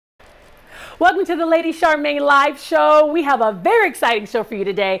Welcome to the Lady Charmaine Live show. We have a very exciting show for you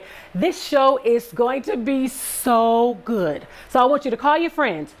today. This show is going to be so good. So I want you to call your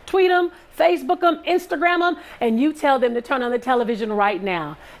friends, tweet them, Facebook them, Instagram them, and you tell them to turn on the television right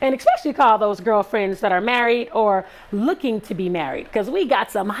now. And especially call those girlfriends that are married or looking to be married, because we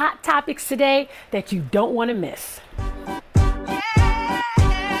got some hot topics today that you don't want to miss.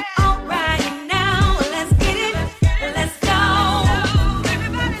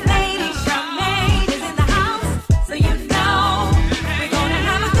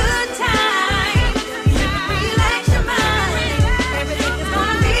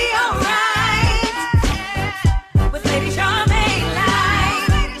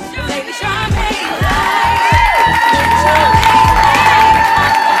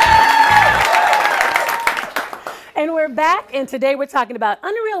 Back, and today we're talking about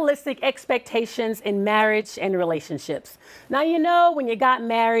unrealistic expectations in marriage and relationships. Now, you know, when you got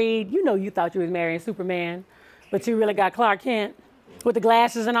married, you thought you was marrying Superman, but you really got Clark Kent with the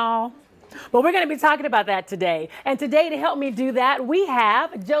glasses and all. But we're going to be talking about that today. And today, to help me do that, we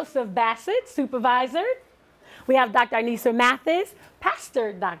have Joseph Bassett, supervisor. We have Dr. Anissa Mathis,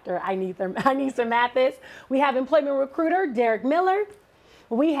 Pastor Dr. Anissa Mathis. We have employment recruiter Derek Miller.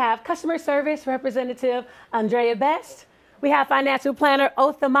 We have customer service representative Andrea Best. We have financial planner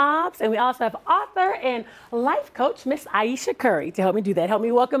Otha Mobbs. And we also have author and life coach Miss Aisha Curry to help me do that. Help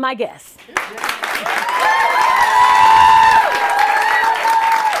me welcome my guests.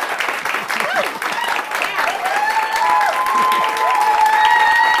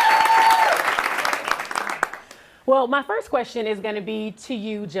 Well, my first question is going to be to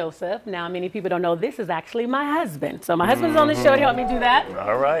you, Joseph. Now, many people don't know this is actually my husband. So my husband's on the show to help me do that.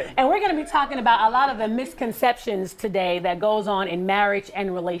 All right. And we're going to be talking about a lot of the misconceptions today that goes on in marriage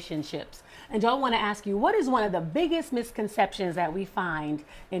and relationships. And Joe, I want to ask you, what is one of the biggest misconceptions that we find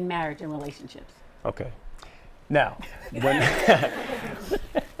in marriage and relationships? Okay. Now,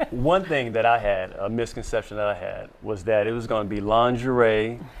 one thing that I had, a misconception that I had, was that it was going to be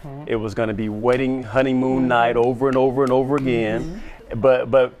lingerie. It was going to be wedding, honeymoon night over and over and over again.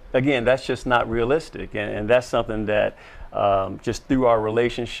 But again, that's just not realistic. And that's something that just through our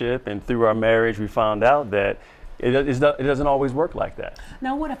relationship and through our marriage, we found out that it doesn't always work like that.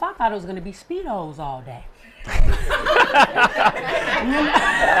 Now, what if I thought it was going to be Speedos all day?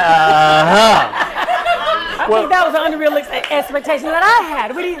 I think that was an unrealistic expectation that I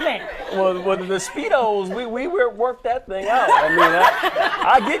had. What do you think? Well, the Speedos, we worked that thing out. I mean,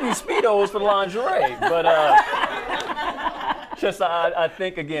 I get you Speedos for the lingerie, but I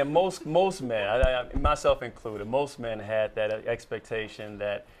think, again, most men, myself included, most men had that expectation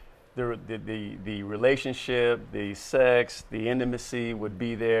that the relationship, the sex, the intimacy would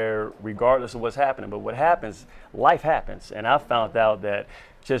be there regardless of what's happening. But what happens, life happens. And I found out that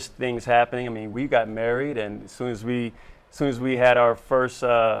just things happening. I mean, we got married, and as soon as we had our first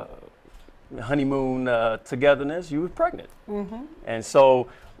honeymoon togetherness, you were pregnant. And so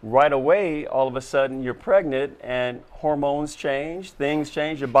right away, all of a sudden, you're pregnant, and hormones change, things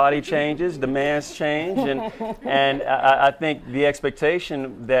change, your body changes, demands change, and I think the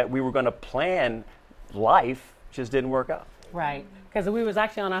expectation that we were going to plan life just didn't work out. Right, because we was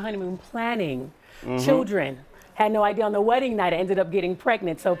actually on our honeymoon planning children. Had no idea on the wedding night I ended up getting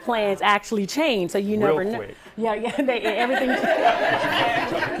pregnant, so plans actually change. So you never know. Yeah, everything.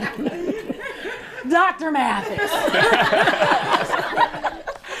 Dr. Mathis.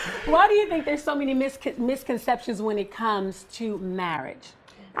 Why do you think there's so many misconceptions when it comes to marriage?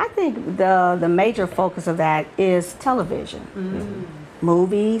 I think the major focus of that is television,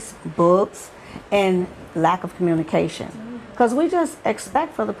 movies, books, and lack of communication. Because we just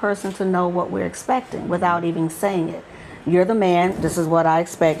expect for the person to know what we're expecting without even saying it. You're the man, this is what I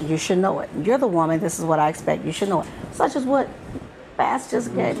expect, you should know it. You're the woman, this is what I expect, you should know it. Such as what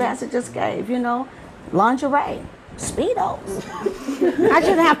Bassett just gave, lingerie, Speedos. I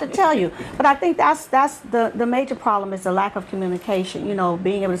shouldn't have to tell you. But I think that's the major problem is the lack of communication,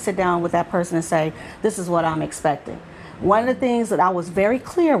 being able to sit down with that person and say, this is what I'm expecting. One of the things that I was very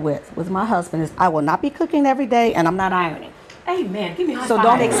clear with my husband is I will not be cooking every day and I'm not ironing. Amen. Give me a high So five.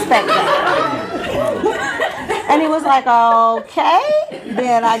 don't expect that. And he was like, okay,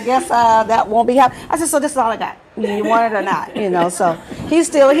 then I guess that won't be happening. I said, so this is all I got. You want it or not, so he's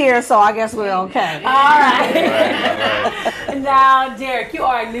still here, so I guess we're okay. All right. Now, Derek, you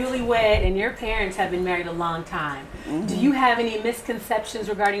are newlywed and your parents have been married a long time. Do you have any misconceptions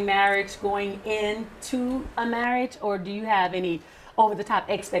regarding marriage going into a marriage, or do you have any over-the-top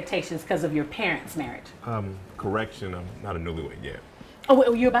expectations because of your parents' marriage? Correction, I'm not a newlywed yet. Oh,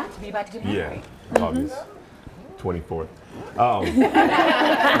 well, you're about to be about to get married. Yeah, August 24th.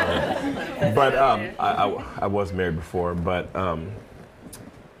 But I was married before, but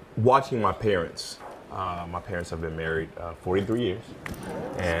watching my parents have been married 43 years,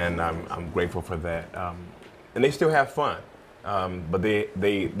 and I'm grateful for that. And they still have fun, but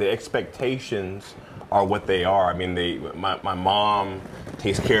the expectations are what they are. I mean, my mom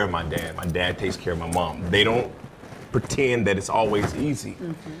takes care of my dad takes care of my mom. They don't pretend that it's always easy.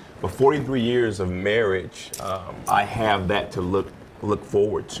 But 43 years of marriage, I have that to look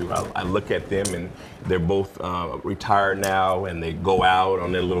forward to. I look at them, and they're both retired now, and they go out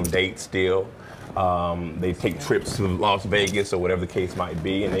on their little dates still. They take trips to Las Vegas or whatever the case might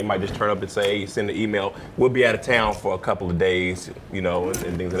be, and they might just turn up and say, hey, send an email, we'll be out of town for a couple of days, you know,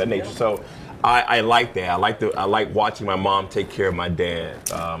 and things of that nature. So I like that. I like watching my mom take care of my dad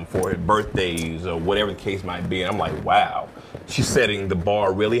for his birthdays or whatever the case might be. And I'm like, wow, she's setting the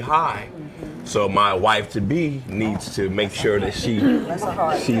bar really high. So my wife-to-be needs to make sure that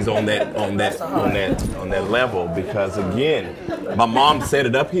she's on that level, because again, my mom set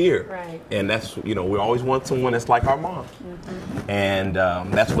it up here, right. And that's, you know, we always want someone that's like our mom, and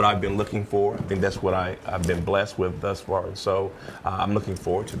that's what I've been looking for. I think that's what I've been blessed with thus far, and so I'm looking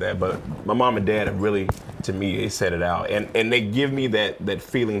forward to that. But my mom and dad have really, to me, they set it out, and they give me that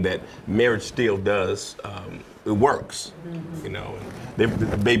feeling that marriage still does. It works, you know. They're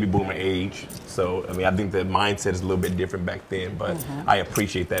the baby boomer age, so I mean, I think the mindset is a little bit different back then, but I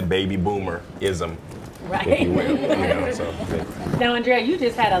appreciate that baby boomer-ism, Right. if you will. You know, so, Now, Andrea, you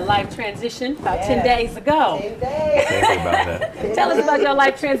just had a life transition about 10 days ago. 10 days. can't say about that. Tell us about your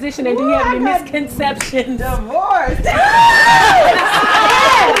life transition, and do you have any misconceptions? Divorce.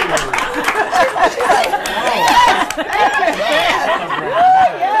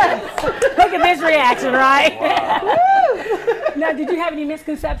 Look at this reaction, right? Now, did you have any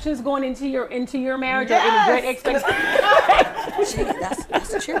misconceptions going into your marriage, or any great expectations? Gee,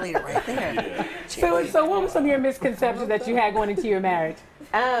 that's a cheerleader right there. So what were some of your misconceptions that you had going into your marriage?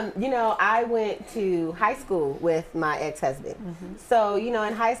 You know, I went to high school with my ex-husband. So, you know,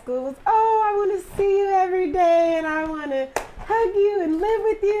 in high school it was, oh, I want to see you every day, and I want to hug you and live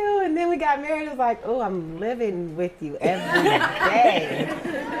with you. And then we got married. It was like, oh, I'm living with you every day.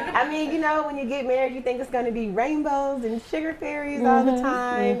 I mean, you know, when you get married, you think it's going to be rainbows and sugar fairies all the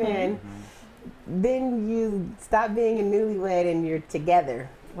time. And then you stop being a newlywed and you're together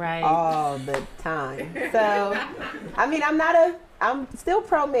all the time. So, I mean, I'm still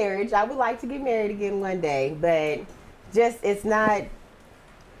pro-marriage. I would like to get married again one day, but just, it's not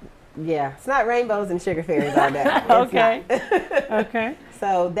rainbows and sugar fairies all day. Okay. Okay.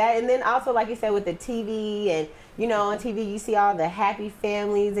 So that, and then also, like you said, with the TV, and you know, on TV you see all the happy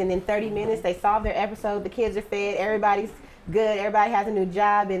families, and in 30 minutes they solve their episode, the kids are fed, everybody's good, everybody has a new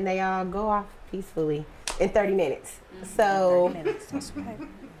job, and they all go off peacefully in 30 minutes. So 30 minutes, that's right.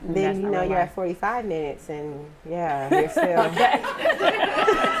 then, you know, you're at 45 minutes, and you're still.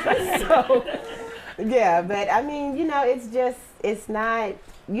 So, yeah, but I mean, you know, it's not,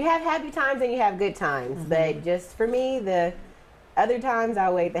 you have happy times and you have good times, but just for me, the other times I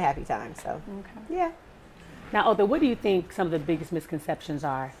wait the happy times, so, yeah. Now, Otha, what do you think some of the biggest misconceptions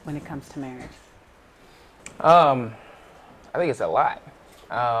are when it comes to marriage? I think it's a lot.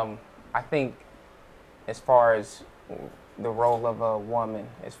 I think as far as the role of a woman,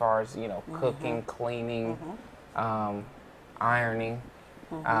 as far as, you know, cooking, cleaning, ironing.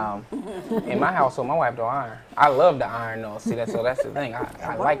 In my household, my wife don't iron. I love to iron though. See, that's the thing.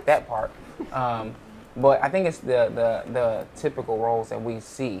 I like that part. But I think it's the typical roles that we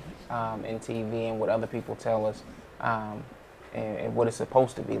see in TV and what other people tell us, and what it's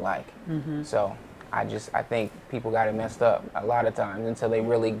supposed to be like. So I think people got it messed up a lot of times until they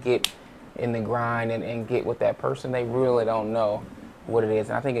really get in the grind and get with that person. They really don't know what it is,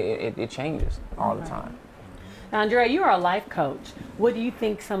 and I think it changes all the time. Now, Andrea, you are a life coach. What do you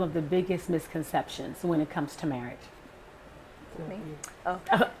think some of the biggest misconceptions when it comes to marriage? Me? Oh,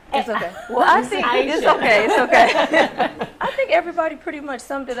 it's okay. Well, I think it's okay. It's okay. I think everybody pretty much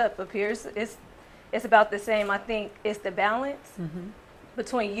summed it up up here. It's about the same. I think it's the balance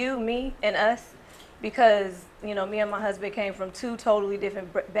between you, me, and us, because, you know, me and my husband came from two totally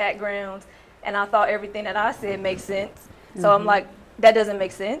different backgrounds, and I thought everything that I said makes sense. So I'm like, that doesn't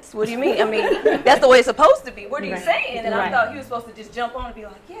make sense. What do you mean? I mean, that's the way it's supposed to be. What are you saying? And I thought he was supposed to just jump on and be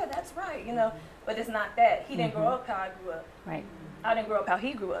like, yeah, that's right, you know. But it's not that. He didn't grow up how I grew up. Right. I didn't grow up how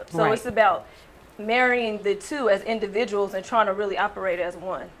he grew up. So it's about marrying the two as individuals and trying to really operate as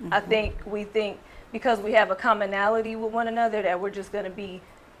one. We think because we have a commonality with one another that we're just going to be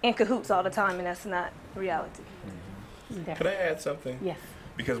in cahoots all the time, and that's not reality. Can I add something? Yes.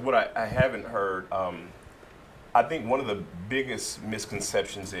 Because what I haven't heard, I think one of the biggest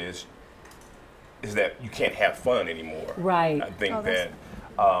misconceptions is is that you can't have fun anymore. Right. I think that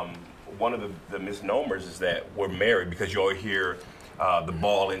one of the misnomers is that we're married because you always hear the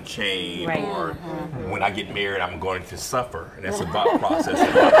ball and chain, right. or when I get married, I'm going to suffer, and that's a thought process. It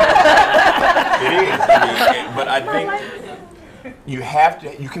is. I mean, but I think you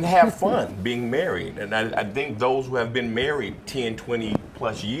can have fun being married, and I think those who have been married 10, 20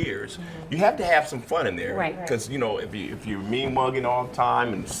 plus years, you have to have some fun in there, right? Because you know, if you're mean mugging all the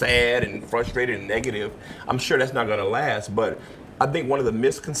time and sad and frustrated and negative, I'm sure that's not going to last. But I think one of the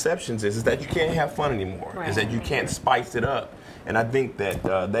misconceptions is that you can't have fun anymore. Right. Is that you can't spice it up. And I think that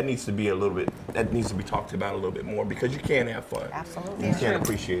that needs to be talked about a little bit more, because you can have fun. Absolutely. You can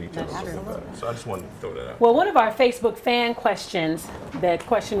appreciate each other a little bit better. So I just wanted to throw that out. Well, one of our Facebook fan questions, the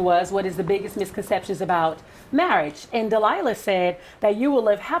question was, what is the biggest misconceptions about marriage? And Delilah said that you will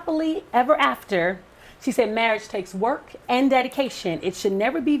live happily ever after. She said marriage takes work and dedication. It should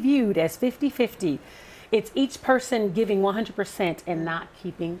never be viewed as 50-50. It's each person giving 100% and not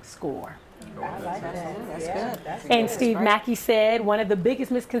keeping score. I like that. That's good. That's and Steve Mackey said one of the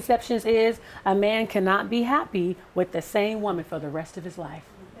biggest misconceptions is a man cannot be happy with the same woman for the rest of his life.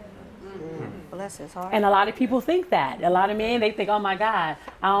 Bless his heart. And a lot of people think that. A lot of men, they think, oh my God,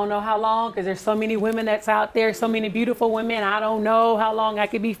 I don't know how long, because there's so many women that's out there, so many beautiful women. I don't know how long I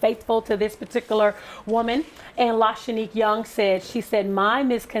could be faithful to this particular woman. And LaShanique Young said, she said, my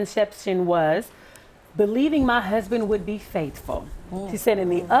misconception was believing my husband would be faithful. She said, and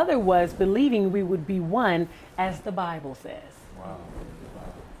the other was believing we would be one, as the Bible says. Wow.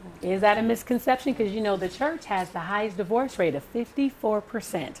 Is that a misconception? Because you know the church has the highest divorce rate of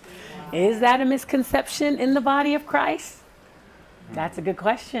 54%. Is that a misconception in the body of Christ? That's a good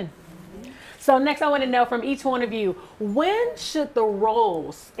question. So next I want to know from each one of you, when should the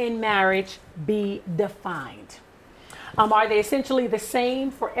roles in marriage be defined? Are they essentially the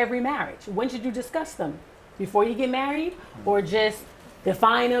same for every marriage? When should you discuss them? Before you get married, or just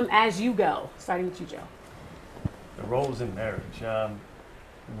define them as you go? Starting with you, Joe. The roles in marriage.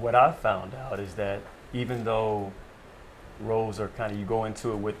 What I've found out is that even though roles are kind of, you go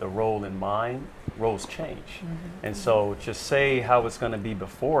into it with the role in mind, roles change. And so just say how it's going to be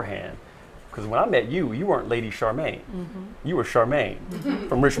beforehand. Because when I met you, you weren't Lady Charmaine. You were Charmaine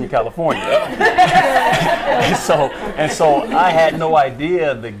from Richmond, California. and so I had no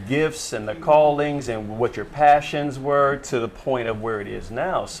idea the gifts and the callings and what your passions were to the point of where it is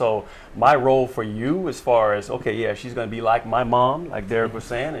now. So my role for you, as far as, okay, yeah, she's going to be like my mom, like Derek was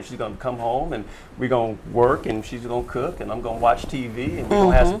saying, and she's going to come home and we're going to work and she's going to cook and I'm going to watch TV and we're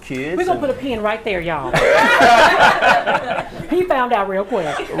going to have some kids. We're going to put a pin right there, y'all. He found out real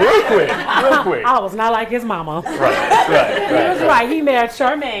quick. Real quick. I was not like his mama. Right. He was right. He married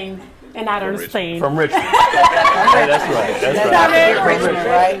Charmaine and not Ernestine. From Richmond. That's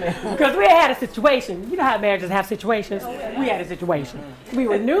right. Because we had a situation. You know how marriages have situations? We had a situation. We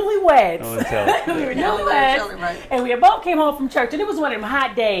were newlyweds. And we both came home from church. And it was one of them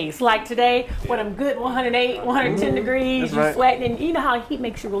hot days. Like today, when I'm good 108, 110 degrees, you're sweating. And you know how heat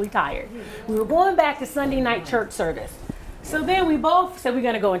makes you really tired. We were going back to Sunday night church service. So then we both said we're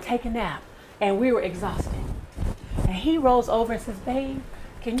going to go and take a nap. And we were exhausted. And he rolls over and says, babe,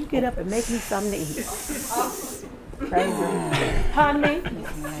 can you get up and make me something to eat? Crazy. Pardon me?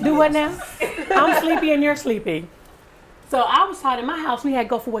 Do what now? I'm sleepy and you're sleepy. So I was taught in my house we had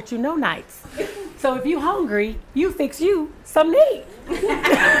go for what you know nights. So if you hungry, you fix you something to eat. See,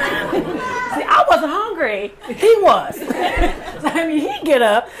 I wasn't hungry. He was. So, I mean, he'd get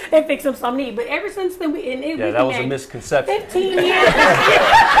up and fix him something to eat. But ever since then, that was a misconception. 15 years.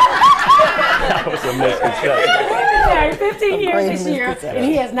 That was a misconception. We've been married 15 years this year, and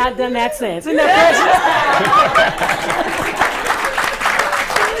he has not done that since. Isn't that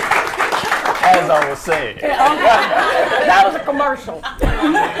As I was saying. That was a commercial.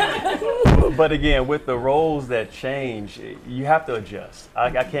 But again, with the roles that change, you have to adjust.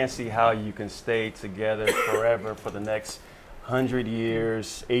 I can't see how you can stay together forever for the next 100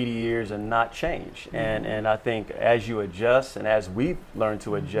 years, 80 years, and not change. And I think as you adjust, and as we've learned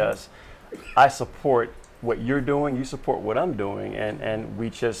to adjust, I support what you're doing, you support what I'm doing, and we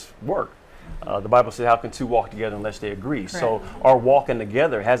just work. The Bible says, how can two walk together unless they agree? Correct. So our walking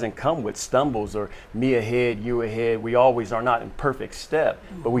together hasn't come with stumbles or me ahead, you ahead. We always are not in perfect step,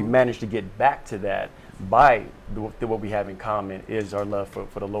 but we've managed to get back to that by what we have in common is our love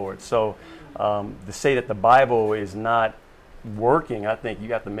for the Lord. So to say that the Bible is not working, I think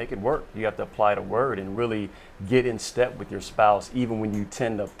you have to make it work. You have to apply the word and really get in step with your spouse, even when you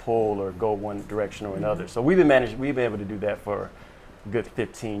tend to pull or go one direction or another. So we've been able to do that for good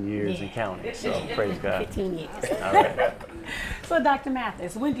 15 years and counting. So praise God. 15 years. All right. So, Dr.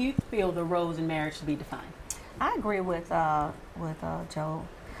 Mathis, when do you feel the roles in marriage should be defined? I agree with Joe.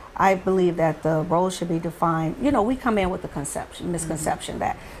 I believe that the roles should be defined. You know, we come in with the misconception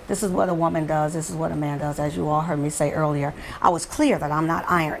that this is what a woman does, this is what a man does. As you all heard me say earlier, I was clear that I'm not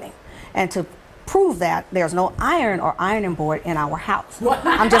ironing. And to prove that, there's no iron or ironing board in our house.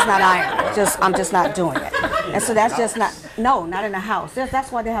 I'm just not ironing. I'm just not doing it. And so that's just not in the house.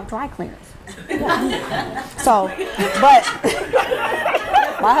 That's why they have dry cleaners. So, but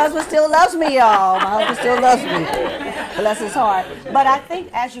my husband still loves me, y'all. My husband still loves me. Bless his heart. But I think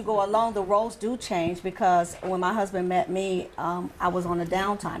as you go along, the roles do change, because when my husband met me, I was on a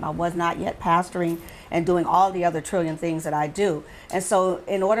downtime. I was not yet pastoring and doing all the other trillion things that I do. And so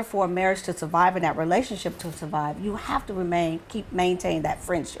in order for a marriage to survive and that relationship to survive, you have to maintain that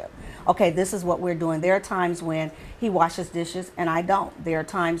friendship. Okay, this is what we're doing. There are times when he washes dishes and I don't. There are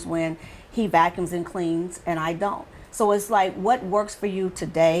times when he vacuums and cleans and I don't. So it's like what works for you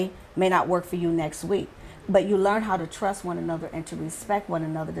today may not work for you next week. But you learn how to trust one another and to respect one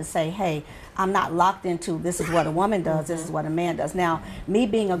another, to say, hey, I'm not locked into this is what a woman does, this is what a man does. Now, me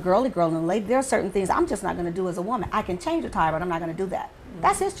being a girly girl and a lady, there are certain things I'm just not going to do as a woman. I can change a tire, but I'm not going to do that.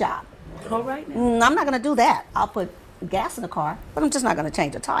 That's his job. All right. I'm not going to do that. I'll put gas in the car, but I'm just not going to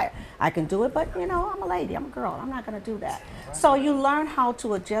change a tire. I can do it, but you know, I'm a lady, I'm a girl. I'm not going to do that. So you learn how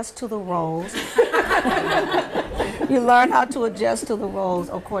to adjust to the roles. You learn how to adjust to the roles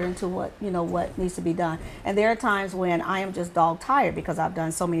according to what needs to be done. And there are times when I am just dog tired because I've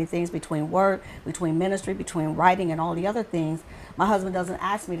done so many things between work, between ministry, between writing and all the other things. My husband doesn't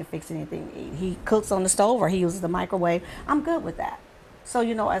ask me to fix anything to eat. He cooks on the stove or he uses the microwave. I'm good with that. So,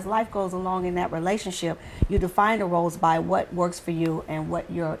 you know, as life goes along in that relationship, you define the roles by what works for you and what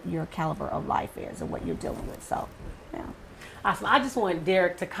your caliber of life is and what you're dealing with. So, yeah. Awesome. I just want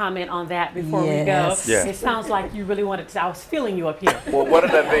Derek to comment on that before we go. Yeah. It sounds like you really wanted to. I was feeling you up here. Well, one of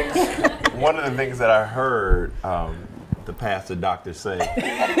the things that I heard the pastor doctor say,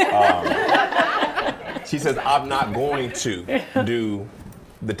 she says, I'm not going to do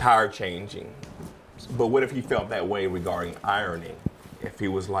the tire changing. But what if he felt that way regarding ironing? If he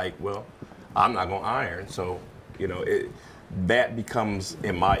was like, well, I'm not going to iron. So, you know, that becomes,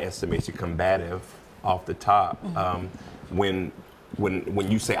 in my estimation, combative off the top. When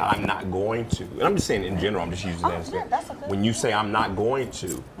you say I'm not going to, and I'm just saying in general, I'm just using that as when you say I'm not going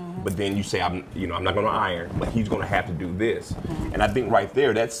to, but then you say I'm not going to iron, but he's going to have to do this. And I think right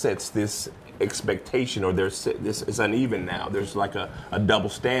there that sets this expectation, or this is uneven now. There's like a double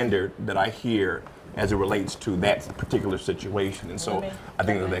standard that I hear as it relates to that particular situation. And so I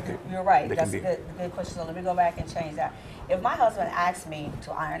think that could. You're right. That's a good question. So let me go back and change that. If my husband asks me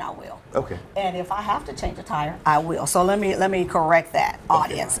to iron, I will. Okay. And if I have to change a tire, I will. So let me correct that,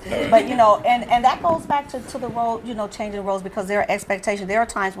 audience. Okay. But you know, and that goes back to the role, you know, changing roles, because there are expectations. There are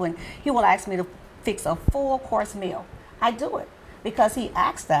times when he will ask me to fix a full course meal. I do it because he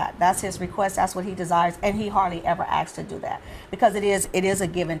asks that. That's his request. That's what he desires, and he hardly ever asks to do that, because it is a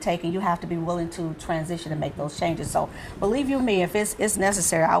give and take, and you have to be willing to transition and make those changes. So believe you me, if it's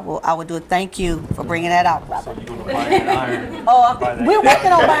necessary, I will do it. Thank you for bringing that out, brother. So you're going to buy an iron? We're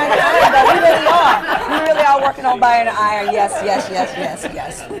working on buying an iron, though. We really are. We really are working on buying an iron. Yes.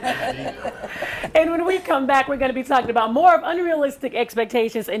 And when we come back, we're going to be talking about more of unrealistic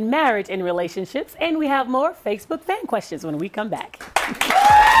expectations in marriage and relationships, and we have more Facebook fan questions when we come back.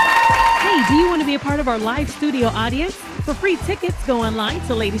 Hey, do you want to be a part of our live studio audience? For free tickets, go online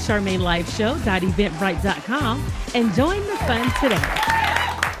to LadyCharmaineLiveShow.eventbrite.com and join the fun today.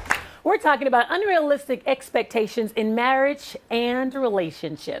 We're talking about unrealistic expectations in marriage and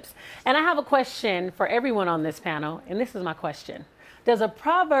relationships. And I have a question for everyone on this panel, and this is my question. Does a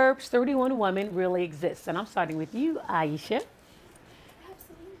Proverbs 31 woman really exist? And I'm starting with you, Aisha.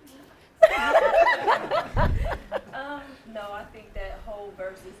 No, I think that whole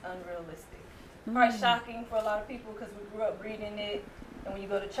verse is unrealistic. Probably shocking for a lot of people because we grew up reading it, and when you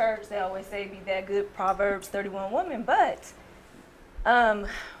go to church, they always say be that good Proverbs 31 woman. But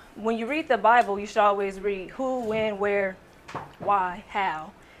when you read the Bible, you should always read who, when, where, why,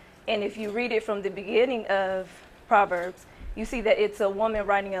 how. And if you read it from the beginning of Proverbs, you see that it's a woman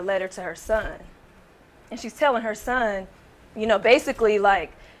writing a letter to her son. And she's telling her son, you know, basically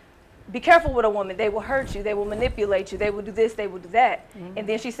like, be careful with a woman. They will hurt you. They will manipulate you. They will do this. They will do that. And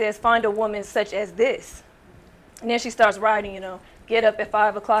then she says, find a woman such as this. And then she starts writing, you know, get up at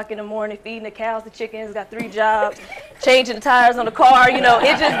 5 o'clock in the morning, feeding the cows, the chickens, got 3 jobs, changing the tires on the car. You know,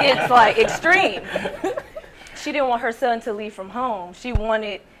 it just gets like extreme. She didn't want her son to leave from home. She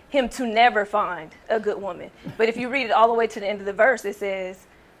wanted him to never find a good woman. But if you read it all the way to the end of the verse, it says,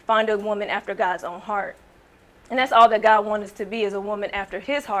 find a woman after God's own heart. And that's all that God wants us to be, is a woman after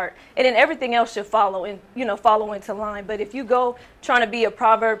his heart. And then everything else should follow follow into line. But if you go trying to be a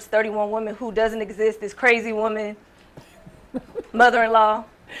Proverbs 31 woman who doesn't exist, this crazy woman, mother-in-law,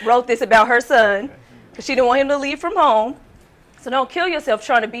 wrote this about her son because she didn't want him to leave from home. So don't kill yourself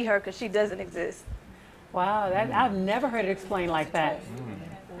trying to be her because she doesn't exist. Wow, I've never heard it explained like that.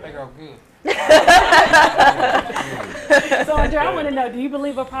 They go good. So, Andrea, I want to know, do you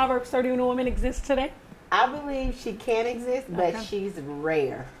believe a Proverbs 31 woman exists today? I believe she can exist, but she's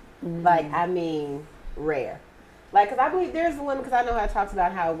rare. Like, I mean, rare. Like, because I believe there's a woman, because I know how it talks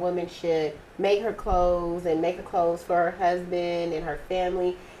about how a woman should make her clothes and make the clothes for her husband and her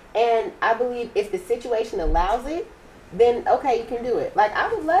family. And I believe if the situation allows it, then okay, you can do it. Like,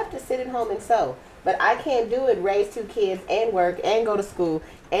 I would love to sit at home and sew, but I can't do it, raise 2 kids and work and go to school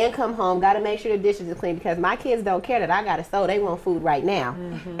and come home, got to make sure the dishes are clean, because my kids don't care that I got to sew. They want food right now.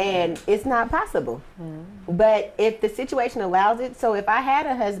 And it's not possible. But if the situation allows it, so if I had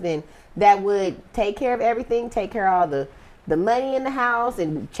a husband that would take care of everything, take care of all the money in the house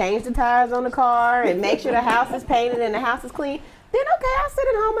and change the tires on the car and make sure the house is painted and the house is clean, then okay, I'll sit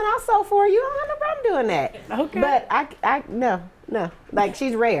at home and I'll sew for you. I don't have no problem doing that. Okay. But no. Like,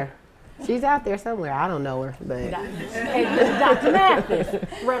 she's rare. She's out there somewhere. I don't know her, but. Hey, Dr. Mathis,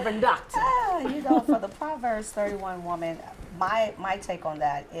 Reverend Doctor. For the Proverbs 31 woman, my take on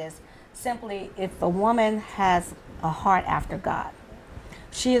that is simply, if a woman has a heart after God,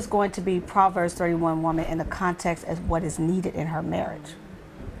 she is going to be Proverbs 31 woman in the context of what is needed in her marriage.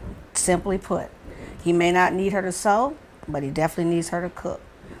 Simply put, he may not need her to sew, but he definitely needs her to cook.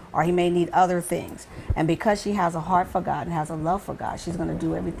 Or he may need other things. And because she has a heart for God and has a love for God, she's going to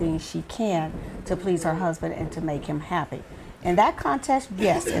do everything she can to please her husband and to make him happy. In that context,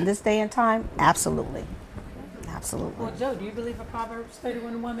 yes. In this day and time, absolutely. Absolutely. Well, Joe, do you believe a Proverbs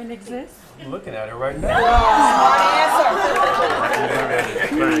 31 woman exists? I'm looking at it right now.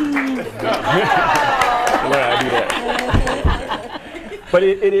 But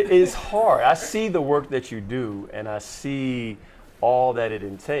it is hard. I see the work that you do, and I see all that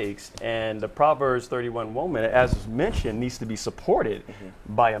it takes. And the Proverbs 31 woman, as was mentioned, needs to be supported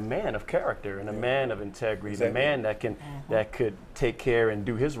by a man of character and a man of integrity, a man that could take care and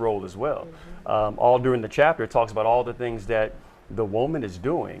do his role as well. All during the chapter, it talks about all the things that the woman is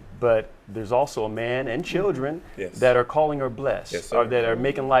doing, but there's also a man and children that are calling her blessed, or that are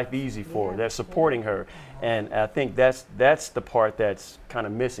making life easy for her, that are supporting her. And I think that's the part that's kind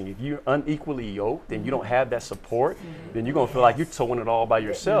of missing. If you're unequally yoked and you don't have that support, then you're going to feel like you're towing it all by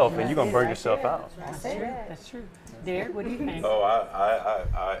yourself, and you're going to burn yourself out. That's true. Derek, what do you think? Oh,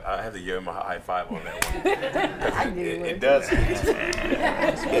 I have to give him a high five on that one. It does.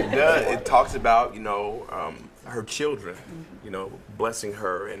 It talks about, her children, blessing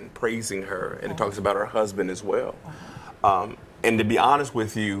her and praising her, and it talks about her husband as well. And to be honest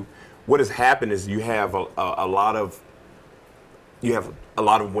with you, what has happened is you have a lot of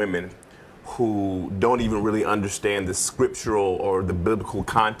women who don't even really understand the scriptural or the biblical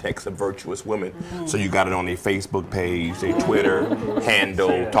context of virtuous women. So you got it on their Facebook page, their Twitter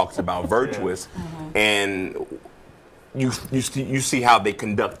handle talks about virtuous, and you see how they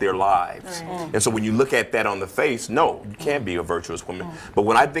conduct their lives. And so when you look at that on the face, no, you can't be a virtuous woman. But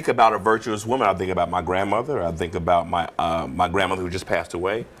when I think about a virtuous woman, I think about my grandmother. I think about my grandmother who just passed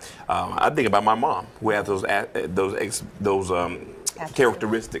away. I think about my mom, who has those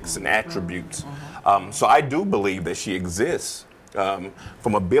characteristics and attributes. So I do believe that she exists.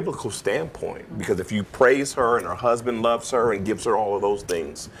 From a biblical standpoint, because if you praise her and her husband loves her and gives her all of those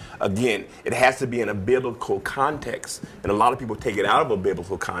things, again, it has to be in a biblical context, and a lot of people take it out of a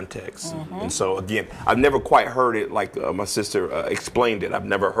biblical context. And so again, I've never quite heard it like my sister explained it. I've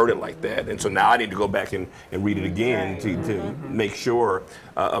never heard it like that, and so now I need to go back and read it again to make sure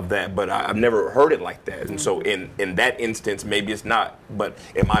of that, but I've never heard it like that. And so in that instance, maybe it's not, but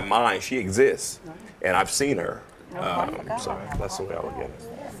in my mind, she exists, and I've seen her. So that's the way I look at it.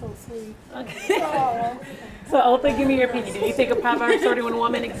 That's so sweet. Okay. So, Otha, give me your opinion. Do you think a Proverbs 31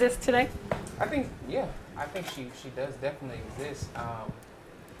 woman exists today? I think she does definitely exist.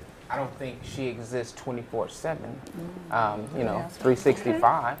 I don't think she exists 24/7.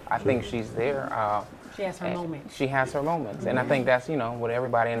 365. I think she's there. She has her moments. She has her moments, and I think that's with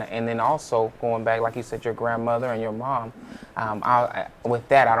everybody. And then also going back, like you said, your grandmother and your mom. With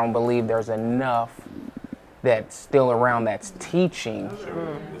that, I don't believe there's enough that's still around that's teaching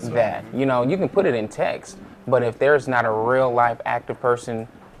that. You can put it in text, but if there's not a real life active person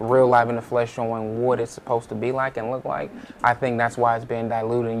real life in the flesh, showing what it's supposed to be like and look like. I think that's why it's been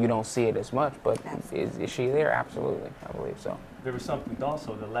diluted and you don't see it as much. But is she there? Absolutely, I believe so. There was something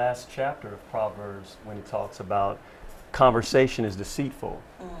also, the last chapter of Proverbs, when he talks about conversation is deceitful,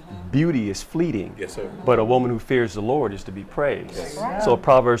 beauty is fleeting, Yes, sir. but a woman who fears the Lord is to be praised. Yes. Right. So a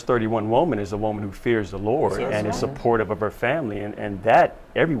Proverbs 31 woman is a woman who fears the Lord and is supportive of her family, and that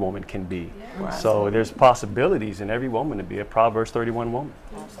every woman can be. So there's possibilities in every woman to be a Proverbs 31 woman.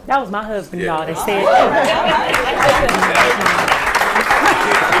 That was my husband, y'all. They said.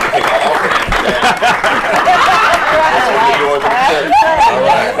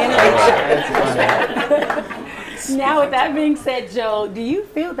 Now, with that being said, Joe, do you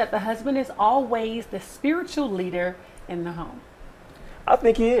feel that the husband is always the spiritual leader in the home? I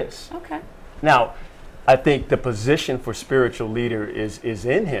think he is. Okay. Now, I think the position for spiritual leader is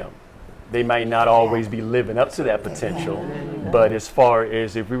in him. They might not always be living up to that potential, but as far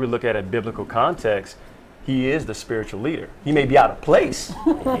as if we would look at a biblical context, he is the spiritual leader. He may be out of place,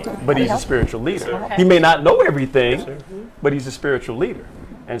 but he's a spiritual leader. He may not know everything, but he's a spiritual leader.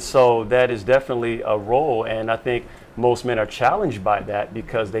 And so that is definitely a role, and I think most men are challenged by that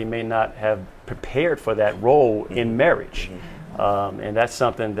because they may not have prepared for that role in marriage. And that's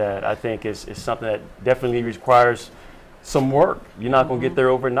something that I think is something that definitely requires some work. You're not going to get there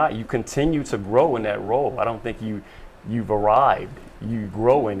overnight. You continue to grow in that role. I don't think you've arrived. You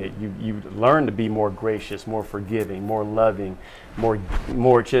grow in it. You learn to be more gracious, more forgiving, more loving,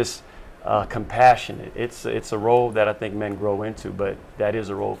 more just compassionate. It's a role that I think men grow into, but that is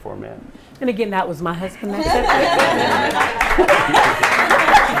a role for a man. And again, that was my husband. That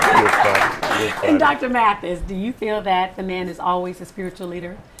said. And Dr. Mathis, do you feel that the man is always a spiritual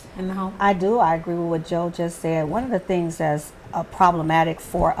leader in the home? I do. I agree with what Joe just said. One of the things that's problematic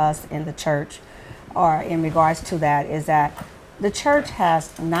for us in the church, or in regards to that, is that the church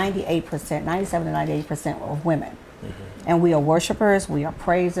has 97 to 98% of women. And we are worshipers, we are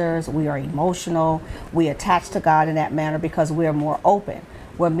praisers, we are emotional, we attach to God in that manner because we are more open,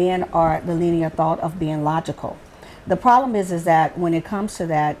 where men are the linear thought of being logical. The problem is that when it comes to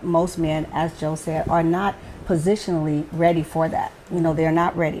that, most men, as Joe said, are not positionally ready for that. You know, they're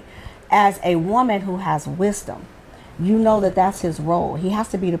not ready. As a woman who has wisdom, you know that that's his role. He has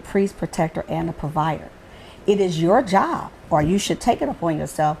to be the priest, protector, and the provider. It is your job, or you should take it upon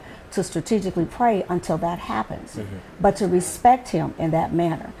yourself, to strategically pray until that happens, but to respect him in that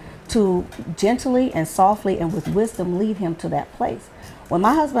manner, to gently and softly and with wisdom lead him to that place. When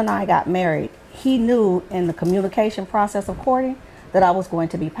my husband and I got married, he knew in the communication process of courting that I was going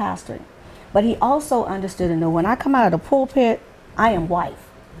to be pastoring. But he also understood and knew when I come out of the pulpit, I am wife.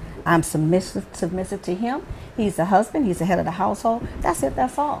 I'm submissive to him. He's the husband, he's the head of the household. That's it,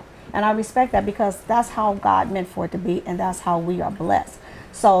 that's all. And I respect that because that's how God meant for it to be, and that's how we are blessed.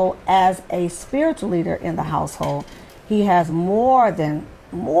 So as a spiritual leader in the household, he has more than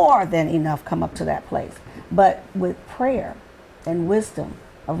enough come up to that place. But with prayer and wisdom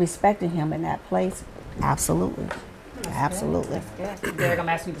of respecting him in that place, absolutely. Absolutely. That's good. Derek, I'm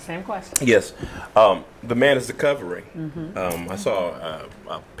asking you the same question. Yes. The man is the covering. I saw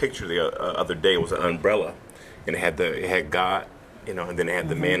a picture the other day. It was an umbrella, and it had God, you know, and then it had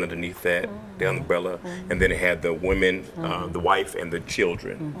the man underneath that, the umbrella, and then it had the women, the wife, and the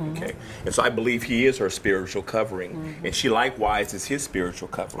children. Okay, and so I believe he is her spiritual covering, and she likewise is his spiritual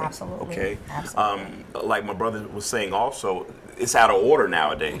covering. Absolutely. Okay, Absolutely. like my brother was saying, also, it's out of order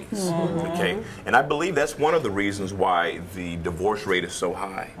nowadays. Okay, and I believe that's one of the reasons why the divorce rate is so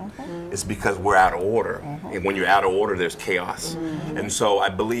high. It's because we're out of order, and when you're out of order, there's chaos. And so I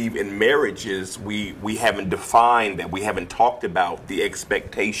believe in marriages, we haven't defined that, we haven't talked about the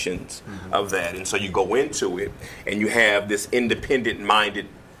expectations of that, and so you go into it and you have this independent-minded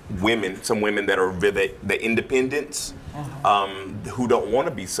women, some women that are the independents, who don't want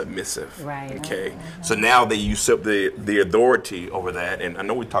to be submissive. Right. Okay. So now they usurp the authority over that, and I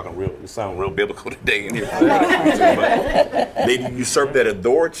know we sound real biblical today in here, but they usurp that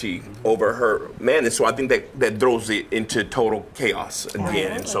authority over her man, and so I think that throws it into total chaos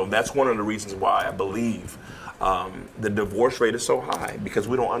again. And so that's one of the reasons why I believe the divorce rate is so high, because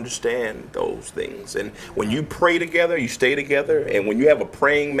we don't understand those things. And when you pray together, you stay together, and when you have a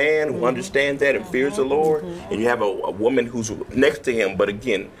praying man who understands that and fears the Lord, and you have a woman who's next to him, but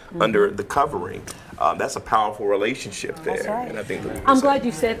again, under the covering, that's a powerful relationship there. That's right. And I think I'm glad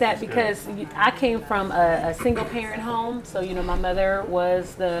you said that, because I came from a single parent home. So, you know, my mother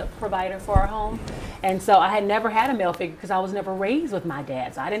was the provider for our home. And so I had never had a male figure because I was never raised with my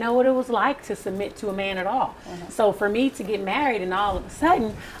dad. So I didn't know what it was like to submit to a man at all. So for me to get married and all of a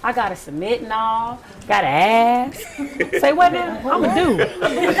sudden, I got to submit and all, got to ask. Say what now? I'm a dude.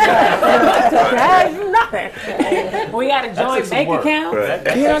 Nothing. We got a joint bank account.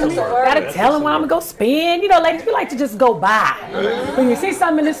 You know what I mean? Got to tell him where I'm going to go spend. You know, ladies, we like to just go buy. When you see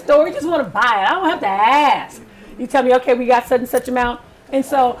something in the store, you just want to buy it. I don't have to ask. You tell me, okay, we got such and such amount. And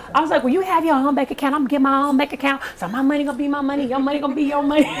so I was like, well, you have your own bank account. I'm going to get my own bank account. So my money going to be my money. Your money going to be your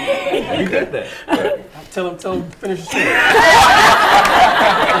money. You did that. Tell him, finish the story.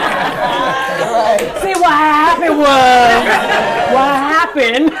 See, what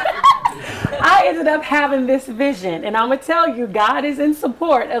happened, I ended up having this vision. And I'm going to tell you, God is in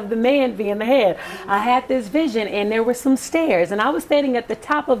support of the man being the head. I had this vision, and there were some stairs. And I was standing at the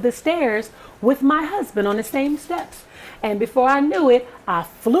top of the stairs with my husband on the same steps. And before I knew it, I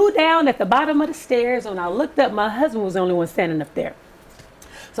flew down at the bottom of the stairs. And when I looked up, my husband was the only one standing up there.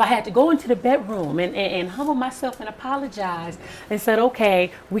 So I had to go into the bedroom and humble myself and apologize and said,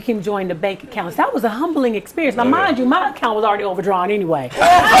 okay, we can join the bank accounts. That was a humbling experience. Now, mind you, my account was already overdrawn anyway. So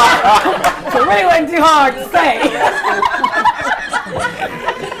it really wasn't too hard to say.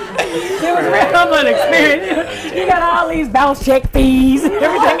 It was a real humbling experience. You got all these bounce check fees and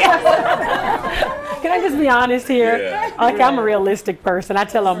everything else. Can I just be honest here? Yeah. Okay, I'm a realistic person. I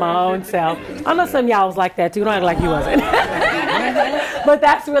tell on my own self. I know some of y'all was like that too. Don't act like you wasn't. But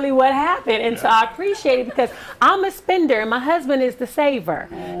that's really what happened. And so I appreciate it because I'm a spender and my husband is the saver.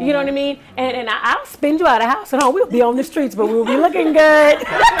 You know what I mean? And I'll spend you out of house and home. We'll be on the streets, but we'll be looking good.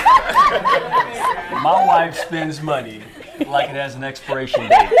 My wife spends money like it has an expiration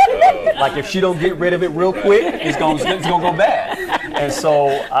date. Like if she don't get rid of it real quick, it's gonna go bad. And so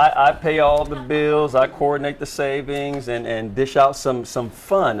I pay all the bills, I coordinate the savings, and dish out some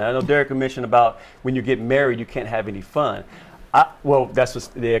fun. I know Derek mentioned about when you get married, you can't have any fun. Well, that's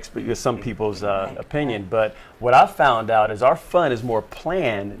what some people's opinion, but what I found out is our fun is more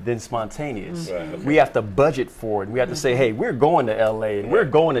planned than spontaneous. Mm-hmm. We have to budget for it. We have to say, hey, we're going to LA and we're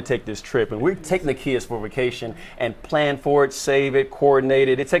going to take this trip and we're taking the kids for vacation and plan for it, save it, coordinate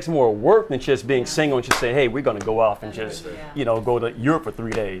it. It takes more work than just being single and just say, hey, we're going to go off and just, go to Europe for 3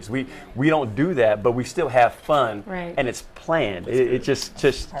 days. We don't do that, but we still have fun, and it's planned. It just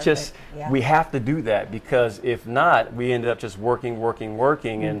we have to do that because if not, we end up just working,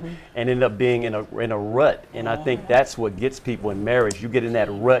 and end up being in a rut. And I think that's what gets people in marriage. You get in that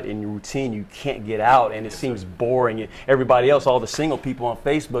rut and routine, you can't get out, and it seems boring. Everybody else, all the single people on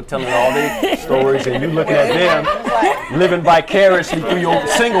Facebook telling all their stories, and you looking at them living vicariously through your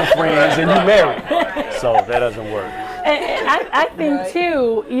single friends, and you married. So that doesn't work. And I think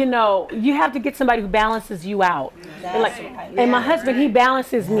too, you have to get somebody who balances you out. And my husband, he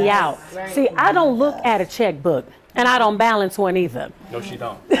balances me out. See, I don't look at a checkbook. And I don't balance one either. No, she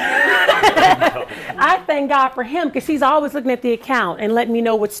don't. I thank God for him because he's always looking at the account and letting me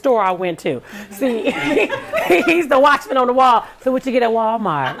know what store I went to. See, he's the watchman on the wall. So what you get at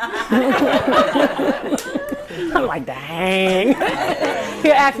Walmart? I'm like, dang.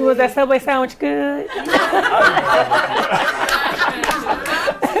 He'll ask me, was that Subway sandwich good?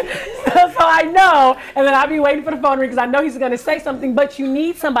 So I know, and then I'll be waiting for the phone ring because I know he's going to say something, but you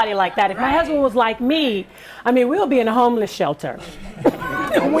need somebody like that. If my husband was like me, we'll be in a homeless shelter.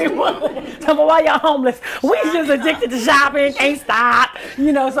 We would. So why y'all homeless? We just addicted to shopping, can't stop.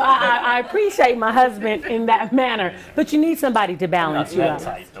 So I appreciate my husband in that manner, but you need somebody to balance you out.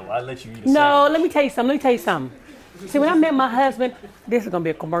 Tight, though. I'll let you eat No, let me tell you something. See, when I met my husband, this is going to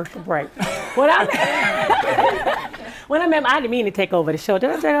be a commercial break. When I met I didn't mean to take over the show. Did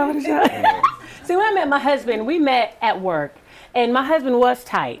I take over the show? See, when I met my husband, we met at work, and my husband was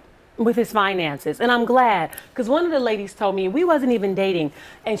tight with his finances, and I'm glad, because one of the ladies told me we wasn't even dating,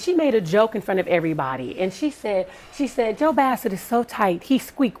 and she made a joke in front of everybody, and she said, Joe Bassett is so tight, he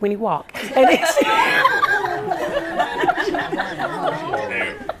squeak when he walk. And that's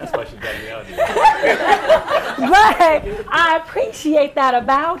why she got me out here. But I appreciate that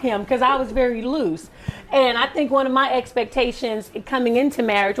about him because I was very loose. And I think one of my expectations coming into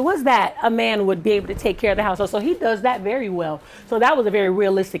marriage was that a man would be able to take care of the household. So he does that very well. So that was a very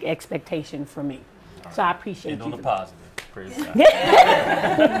realistic expectation for me. So I appreciate you. And on the positive. Praise God.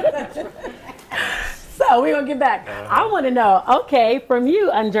 So we're going to get back. I want to know, okay, from you,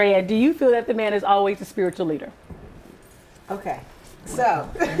 Andrea, do you feel that the man is always a spiritual leader? Okay. So,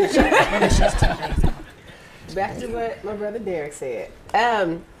 back to what my brother Derek said.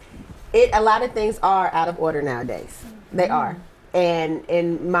 A lot of things are out of order nowadays. They are. And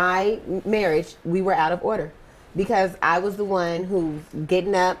in my marriage, we were out of order. because I was the one who's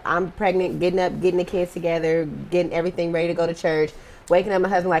getting up. I'm pregnant, getting up, getting the kids together, getting everything ready to go to church. Waking up my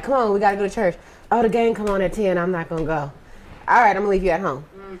husband like, come on, we got to go to church. Oh, the game come on at 10. I'm not going to go. All right, I'm going to leave you at home.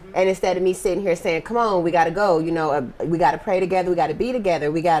 And instead of me sitting here saying, come on, we got to go. You know, we got to pray together. We got to be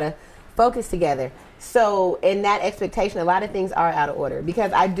together. We got to focus together. So in that expectation, a lot of things are out of order,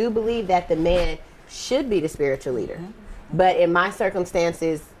 because I do believe that the man should be the spiritual leader. But in my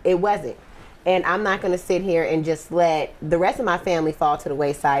circumstances, it wasn't. And I'm not going to sit here and just let the rest of my family fall to the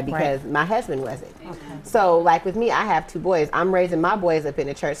wayside because my husband wasn't. So like with me, I have 2 boys. I'm raising my boys up in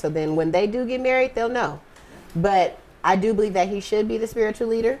the church. So then when they do get married, they'll know. But I do believe that he should be the spiritual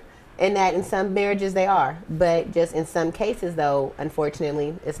leader, and that in some marriages they are. But just in some cases, though,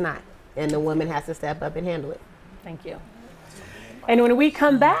 unfortunately, it's not. And the woman has to step up and handle it. Thank you. And when we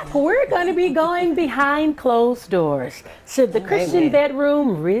come back, we're going to be going behind closed doors. Should the Christian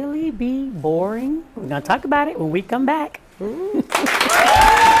bedroom really be boring? We're going to talk about it when we come back.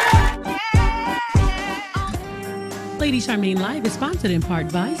 Lady Charmaine Live is sponsored in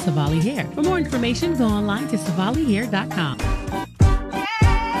part by Savali Hair. For more information, go online to savalihair.com.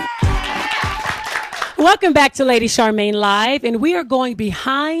 Welcome back to Lady Charmaine Live, and we are going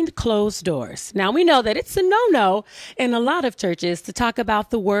behind closed doors. Now, we know that it's a no-no in a lot of churches to talk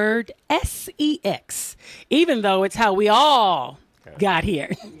about the word sex, even though it's how we all got here.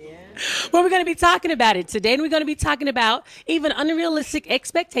 Well, we're going to be talking about it today, and we're going to be talking about even unrealistic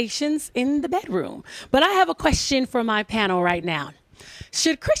expectations in the bedroom. But I have a question for my panel right now.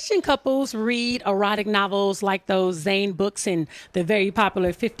 Should Christian couples read erotic novels like those Zane books and the very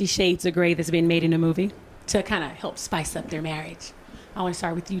popular 50 Shades of Grey that's been made in a movie to kind of help spice up their marriage? I want to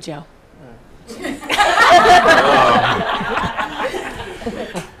start with you, Joe.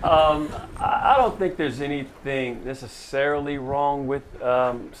 I don't think there's anything necessarily wrong with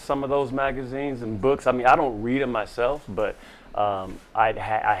some of those magazines and books. I mean, I don't read them myself, but I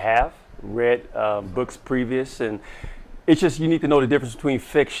have read books previous, and it's just you need to know the difference between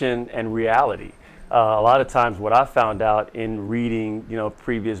fiction and reality. A lot of times what I found out in reading,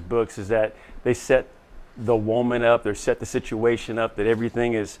 previous books is that they set the woman up, they set the situation up that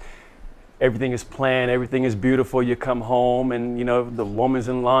everything is planned, everything is beautiful. You come home and, the woman's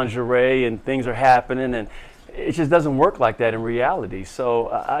in lingerie and things are happening, and it just doesn't work like that in reality.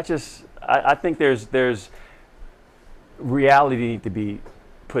 So I think there's reality need to be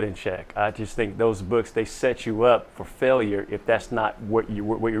put in check. I just think those books, they set you up for failure if that's not where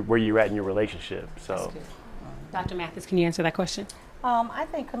you're at in your relationship. So, Dr. Mathis, can you answer that question? I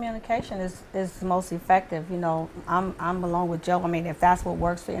think communication is most effective. I'm along with Joe. I mean, if that's what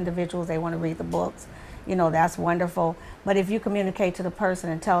works for individuals, they want to read the books, that's wonderful. But if you communicate to the person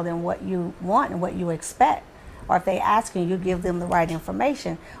and tell them what you want and what you expect, or if they ask you, you give them the right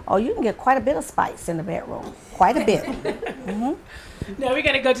information, you can get quite a bit of spice in the bedroom. Quite a bit. Now we're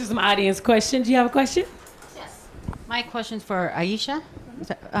going to go to some audience questions. Do you have a question? Yes. My question's for Aisha.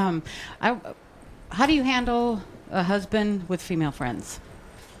 How do you handle a husband with female friends?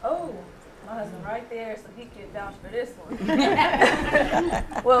 Oh, my husband right there, so he can vouch for this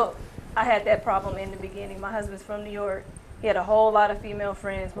one. Well, I had that problem in the beginning. My husband's from New York. He had a whole lot of female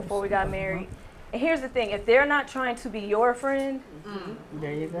friends before we got married. And here's the thing, if they're not trying to be your friend,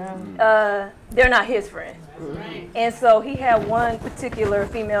 there you go. They're not his friend. And so he had one particular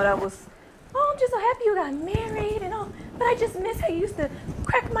female that was, I'm just so happy you got married and all, but I just miss how you used to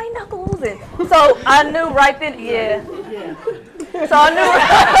crack my knuckles. And so I knew right then, So I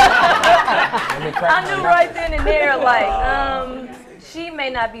knew right then and there, like, she may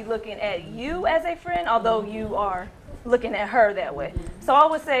not be looking at you as a friend, although you are looking at her that way. So I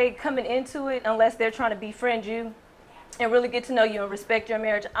would say coming into it, unless they're trying to befriend you and really get to know you and respect your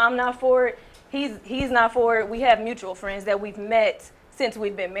marriage, I'm not for it. He's not for it. We have mutual friends that we've met since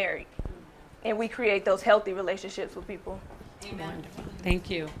we've been married. And we create those healthy relationships with people. Amen. Thank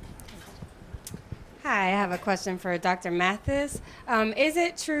you. Hi, I have a question for Dr. Mathis. Is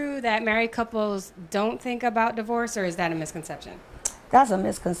it true that married couples don't think about divorce, or is that a misconception? That's a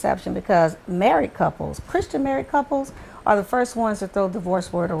misconception, because married couples, Christian married couples, are the first ones to throw the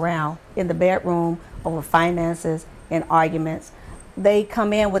divorce word around in the bedroom over finances and arguments. They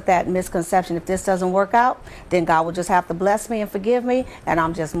come in with that misconception. If this doesn't work out, then God will just have to bless me and forgive me, and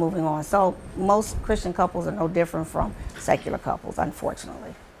I'm just moving on. So most Christian couples are no different from secular couples,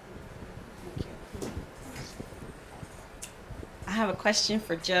 unfortunately. I have a question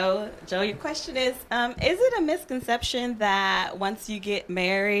for Joe. Joe, your question is it a misconception that once you get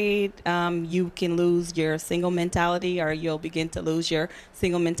married, you can lose your single mentality, or you'll begin to lose your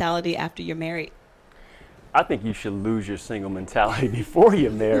single mentality after you're married? I think you should lose your single mentality before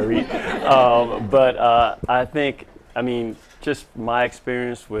you're married. But I think, I mean, just my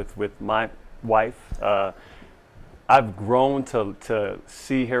experience with my wife, I've grown to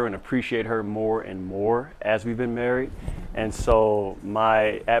see her and appreciate her more and more as we've been married. And so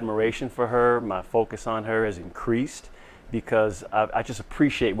my admiration for her, my focus on her has increased because I just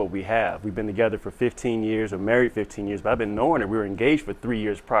appreciate what we have. We've been together for 15 years, or married 15 years, but I've been knowing her. We were engaged for 3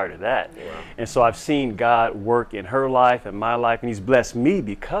 years prior to that. Wow. And so I've seen God work in her life and my life, and he's blessed me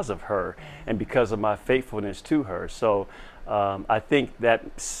because of her and because of my faithfulness to her. So I think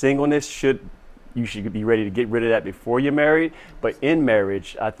that singleness you should be ready to get rid of that before you're married, but in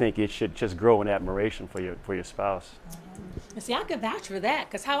marriage, I think it should just grow in admiration for your spouse. And see, I can vouch for that,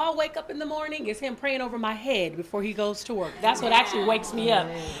 because how I wake up in the morning is him praying over my head before he goes to work. That's what actually wakes me up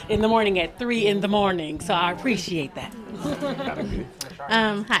in the morning at 3 in the morning, so I appreciate that.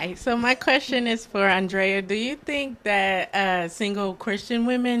 Hi, so my question is for Andrea. Do you think that single Christian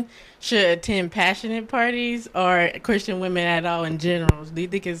women should attend passionate parties, or Christian women at all in general? Do you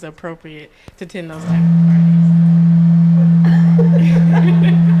think it's appropriate to attend those type of parties?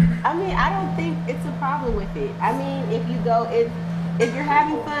 I mean, I don't think it's a problem with it. I mean, if you go, if you're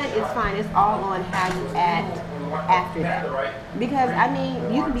having fun, it's fine. It's all on how you act after that. Because, I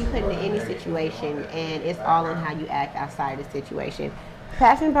mean, you can be put into any situation, and it's all on how you act outside the situation.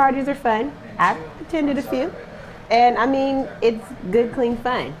 Passion parties are fun. I've attended a few. And, I mean, it's good, clean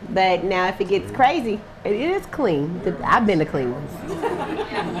fun. But now if it gets crazy, it is clean. I've been to clean ones.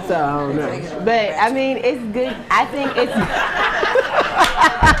 So, I don't know. But, I mean, it's good. I think it's...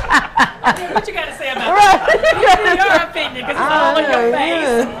 What you got to say about that? Your opinion, because it's all in your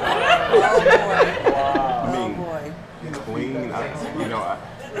face. I mean, clean,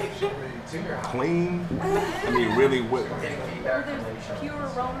 clean, I mean, really what? Pure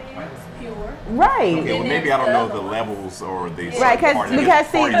romance, pure. Right. Okay, well, maybe I don't know the levels or the right, because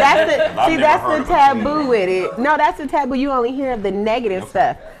see that's the taboo with it. No, that's the taboo. You only hear of the negative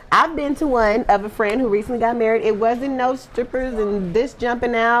stuff. I've been to one of a friend who recently got married. It wasn't no strippers and this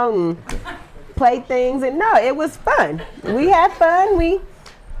jumping out and play things, and no, it was fun. We had fun.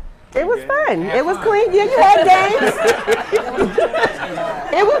 It was fun. It was clean. Yeah, you had games.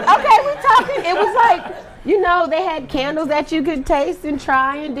 It was okay. We talking. It was like, you know, they had candles that you could taste and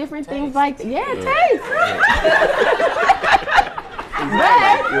try and different things like that. Yeah, taste.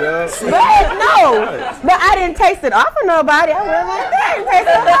 But I didn't taste it off of nobody. I went like that and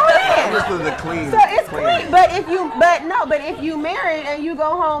tasted it all in. So it's clean. But if you married and you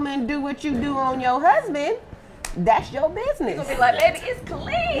go home and do what you do on your husband, that's your business. You'll be like, baby, it's clean.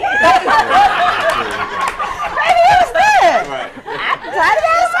 Baby, it was good. I tried it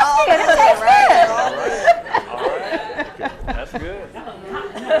out my skin. It tastes good. All right. That's good.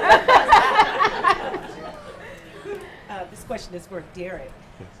 This question is for Derek.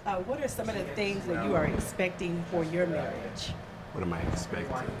 What are some of the things that you are expecting for your marriage? What am I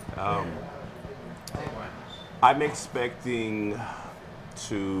expecting? I'm expecting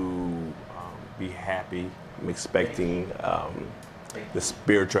to be happy. I'm expecting the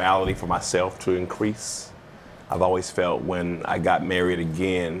spirituality for myself to increase. I've always felt when I got married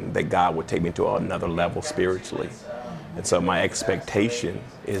again that God would take me to another level spiritually. And so my expectation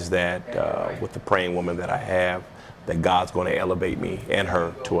is that with the praying woman that I have, that God's going to elevate me and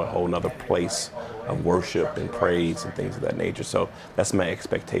her to a whole nother place of worship and praise and things of that nature. So that's my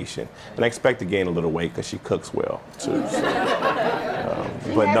expectation. And I expect to gain a little weight because she cooks well too. So,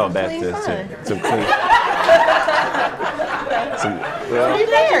 but no, that's just some clean. You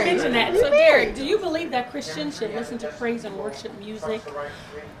mentioned that. So Derek, do you believe that Christians should listen to praise and worship music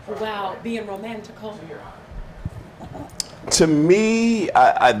while being romantical? To me,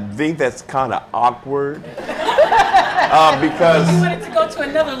 I think that's kind of awkward because you wanted to go to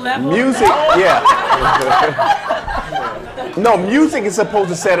another level. Music, yeah. No, music is supposed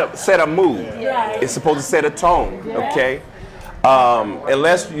to set a mood. Yeah. It's supposed to set a tone. Okay.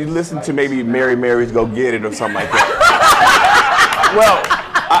 Unless you listen to maybe Mary Mary's Go Get It or something like that. Well,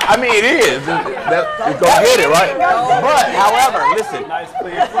 I mean, it is. It's Go Get It, right? But, however, listen. Nice,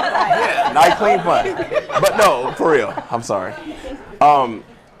 clean fun. Yeah, nice, clean fun. But no, for real. I'm sorry.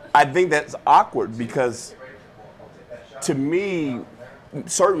 I think that's awkward because, to me,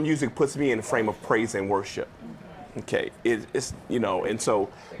 certain music puts me in a frame of praise and worship. Okay, it's you know, and so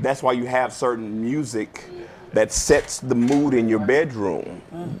that's why you have certain music that sets the mood in your bedroom,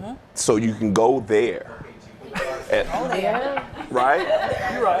 so you can go there. Right?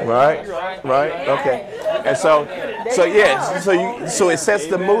 You're right. Right. Okay. And so it sets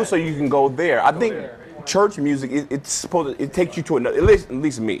the mood so you can go there. I think church music, it takes you to another. At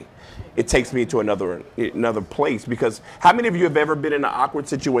least me, it takes me to another place. Because how many of you have ever been in an awkward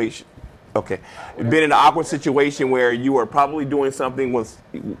situation? Okay, been in an awkward situation where you were probably doing something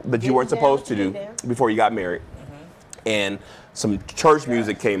that you weren't supposed to do before you got married, and some church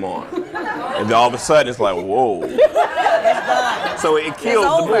music came on, and then all of a sudden it's like, whoa. So it kills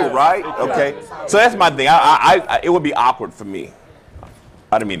the mood, right? Okay, so that's my thing. It would be awkward for me.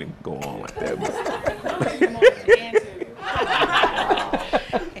 I didn't mean to go on like that.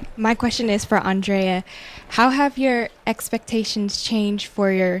 My question is for Andrea. How have your expectations changed for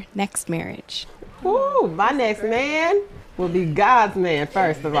your next marriage? Ooh, my next man will be God's man,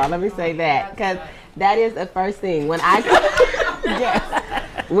 first of all. Let me say that, because that is the first thing. When I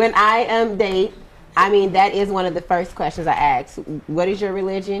date, I mean, that is one of the first questions I ask. What is your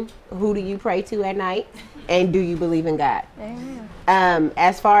religion? Who do you pray to at night? And do you believe in God? Amen.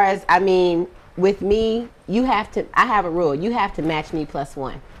 As far as, I mean, with me, I have a rule. You have to match me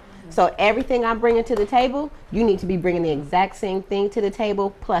 +1. So everything I'm bringing to the table, you need to be bringing the exact same thing to the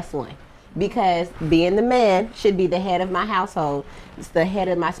table +1. Because being the man should be the head of my household. It's the head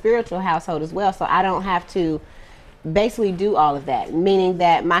of my spiritual household as well. So I don't have to basically do all of that, meaning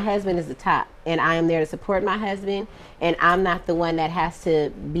that my husband is the top and I am there to support my husband, and I'm not the one that has to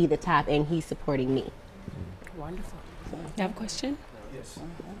be the top and he's supporting me. Wonderful. You have a question? Yes.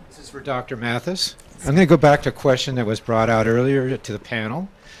 This is for Dr. Mathis. I'm going to go back to a question that was brought out earlier to the panel.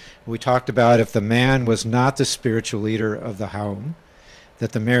 We talked about if the man was not the spiritual leader of the home,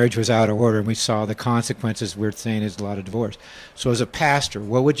 that the marriage was out of order, and we saw the consequences. We're saying is a lot of divorce. So as a pastor,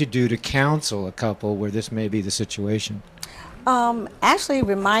 what would you do to counsel a couple where this may be the situation? Actually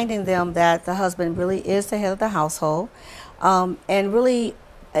reminding them that the husband really is the head of the household, and really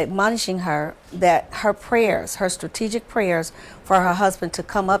admonishing her that her prayers, her strategic prayers for her husband to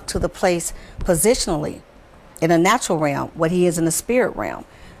come up to the place positionally in a natural realm, what he is in the spirit realm,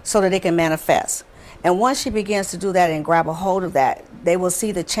 so that it can manifest. And once she begins to do that and grab a hold of that, they will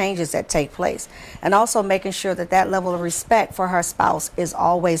see the changes that take place. And also making sure that that level of respect for her spouse is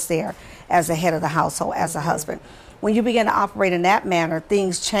always there as the head of the household, as a husband. When you begin to operate in that manner,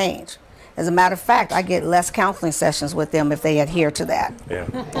 things change. As a matter of fact, I get less counseling sessions with them if they adhere to that. Yeah.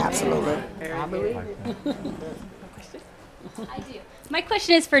 Absolutely. I believe it. I do. My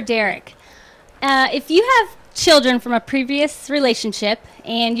question is for Derek. If you have children from a previous relationship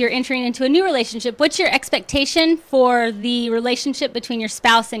and you're entering into a new relationship, what's your expectation for the relationship between your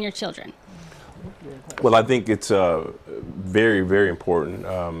spouse and your children? Well, I think it's very, very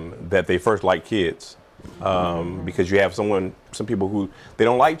important that they first like kids, because you have some people who they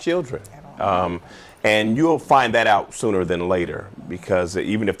don't like children. And you'll find that out sooner than later, because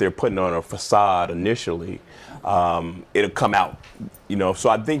even if they're putting on a facade initially, it'll come out, you know. So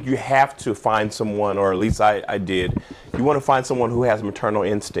I think you have to find someone, or at least I did, you want to find someone who has maternal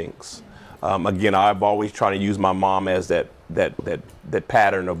instincts. Again, I've always tried to use my mom as that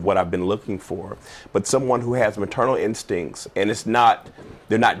pattern of what I've been looking for, but someone who has maternal instincts, and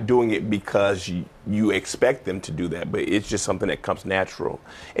they're not doing it because you expect them to do that, but it's just something that comes natural.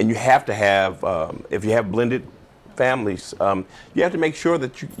 And you have to have, if you have blended families, you have to make sure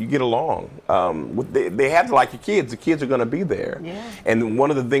that you get along. They have to like your kids. The kids are going to be there. Yeah. And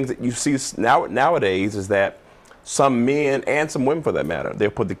one of the things that you see nowadays is that some men, and some women for that matter, they'll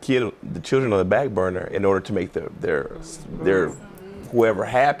put the children on the back burner in order to make their whoever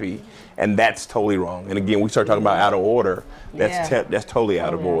happy, and that's totally wrong. And again, we start talking about out of order. That's totally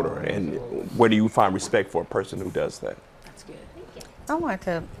out of order. And where do you find respect for a person who does that? That's good. I want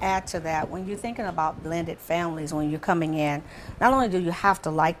to add to that. When you're thinking about blended families, when you're coming in, not only do you have to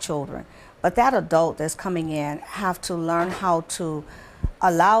like children, but that adult that's coming in have to learn how to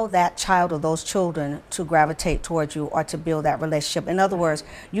allow that child or those children to gravitate towards you or to build that relationship. In other words,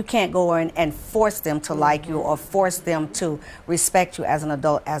 you can't go in and force them to like you or force them to respect you as an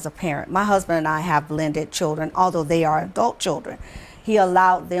adult, as a parent. My husband and I have blended children, although they are adult children. He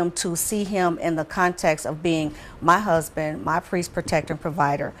allowed them to see him in the context of being my husband, my priest, protector, and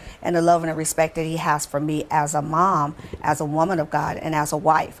provider, and the love and the respect that he has for me as a mom, as a woman of God, and as a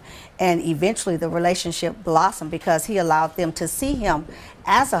wife. And eventually the relationship blossomed because he allowed them to see him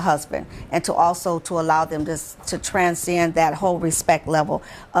as a husband, and to also to allow them to transcend that whole respect level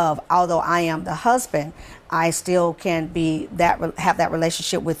of, although I am the husband, I still can be have that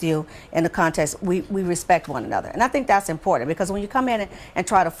relationship with you in the context we respect one another. And I think that's important, because when you come in and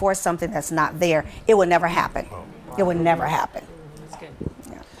try to force something that's not there, it will never happen. It would never happen. That's good.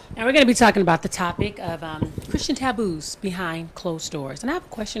 Yeah. Now we're going to be talking about the topic of Christian taboos behind closed doors. And I have a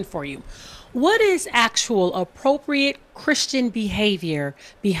question for you. What is actual appropriate Christian behavior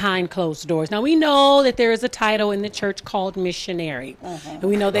behind closed doors? Now, we know that there is a title in the church called missionary, and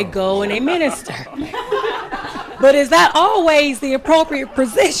we know they go and they minister. But is that always the appropriate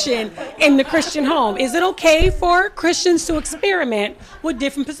position in the Christian home? Is it okay for Christians to experiment with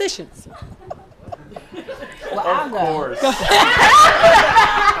different positions? Well, I'll go. Of course.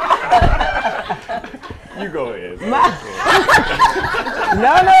 You go ahead. No.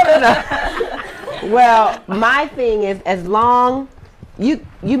 Well, my thing is, as long you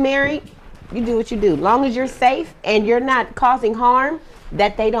married, you do what you do. Long as you're safe and you're not causing harm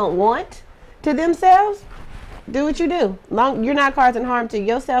that they don't want to themselves, do what you do. Long you're not causing harm to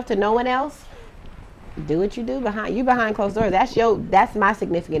yourself, to no one else. Do what you do behind closed doors. That's my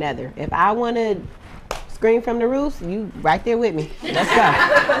significant other. If I want to scream from the roofs, you right there with me. Let's go.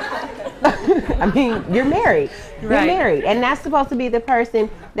 I mean, you're married. You're married, and that's supposed to be the person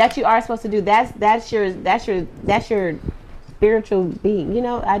that you are supposed to do. That's your spiritual being. You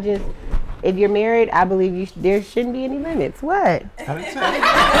know, if you're married, I believe there shouldn't be any limits. What?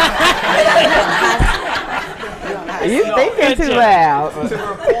 You thinking too loud. To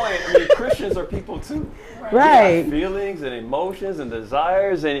her point, I mean, Christians are people too. Right. You got feelings and emotions and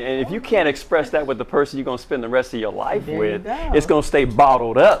desires, and if you can't express that with the person you're going to spend the rest of your life with, it's going to stay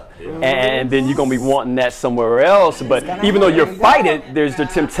bottled up, and then you're going to be wanting that somewhere else. But even though you're fighting, there's the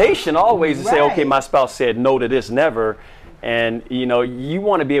temptation always to say, okay, my spouse said no to this, never. And you know, you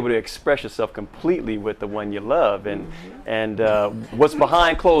want to be able to express yourself completely with the one you love, and what's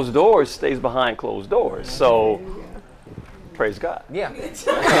behind closed doors stays behind closed doors. So, praise God. Yeah.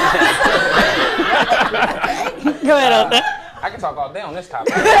 Go ahead, Otha. I can talk all day on this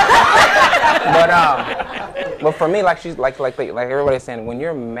topic. But for me, like everybody's saying, when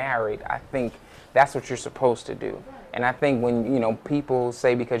you're married, I think that's what you're supposed to do. And I think when people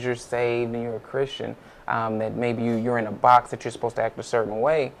say because you're saved and you're a Christian, that maybe you're in a box that you're supposed to act a certain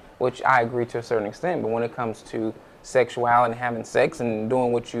way, which I agree to a certain extent. But when it comes to sexuality and having sex and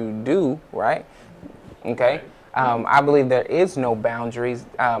doing what you do, right? Okay. I believe there is no boundaries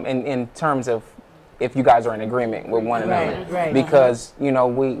in terms of if you guys are in agreement with one another. Right. Because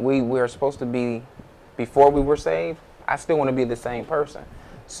we're supposed to be, before we were saved, I still want to be the same person.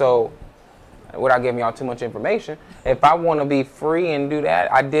 So without giving y'all too much information, if I want to be free and do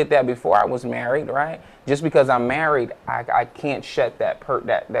that, I did that before I was married, right? Just because I'm married, I can't shut that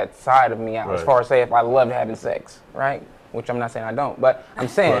side of me out. Right. As far as say if I love having sex, right? Which I'm not saying I don't, but I'm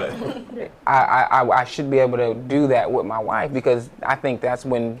saying I should be able to do that with my wife, because I think that's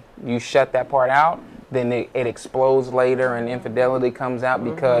when you shut that part out, then it explodes later and infidelity comes out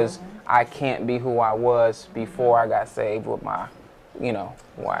because I can't be who I was before I got saved with my,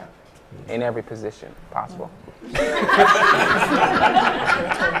 wife in every position possible.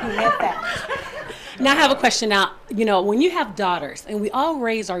 Now I have a question. Now, when you have daughters, and we all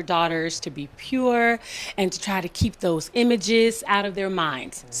raise our daughters to be pure and to try to keep those images out of their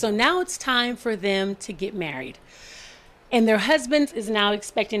minds. So now it's time for them to get married. And their husbands is now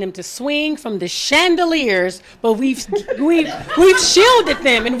expecting them to swing from the chandeliers, but we've shielded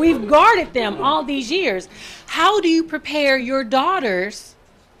them and we've guarded them all these years. How do you prepare your daughters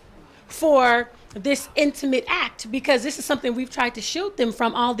for this intimate act? Because this is something we've tried to shield them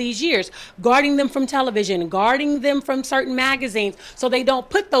from all these years, guarding them from television, guarding them from certain magazines, so they don't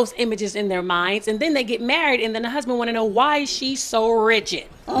put those images in their minds, and then they get married, and then the husband want to know, why is she so rigid?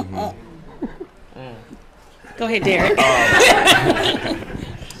 Go ahead, Derek.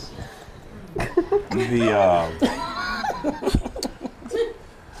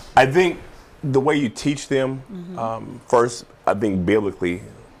 I think the way you teach them, first, I think biblically,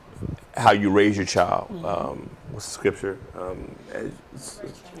 how you raise your child. What's the scripture?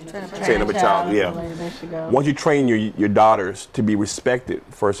 Train up a child. Yeah. Once you train your daughters to be respected,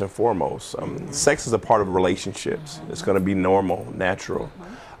 first and foremost, sex is a part of relationships. It's going to be normal, natural.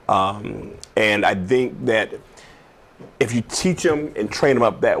 And I think that if you teach them and train them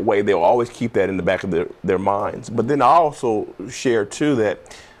up that way, they'll always keep that in the back of their minds. But then I also share, too,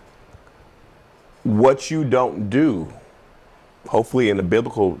 that what you don't do, hopefully in a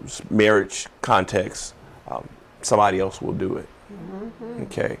biblical marriage context, somebody else will do it.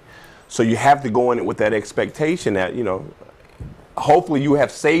 Okay? So you have to go in it with that expectation that, hopefully you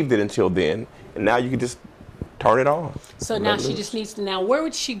have saved it until then, and now you can just taught it all. So now she just needs to, now where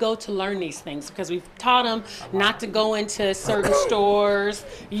would she go to learn these things? Because we've taught them not to go into certain stores,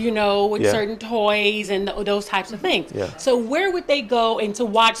 you know, with certain toys and those types of things. Yeah. So where would they go and to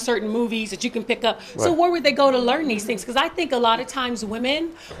watch certain movies that you can pick up? So where would they go to learn these things? Because I think a lot of times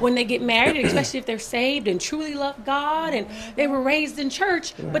women, when they get married, especially if they're saved and truly love God and they were raised in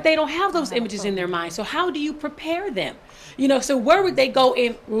church, but they don't have those images in their mind. So how do you prepare them? You know, so where would they go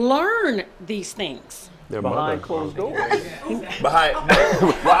and learn these things? They're behind closed doors. Behind.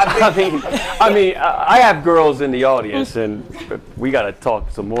 I have girls in the audience, and we got to talk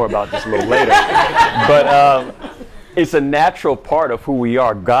some more about this a little later. But it's a natural part of who we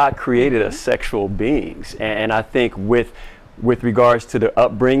are. God created us sexual beings, and I think with regards to the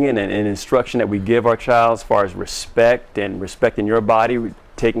upbringing and instruction that we give our child as far as respect and respecting your body,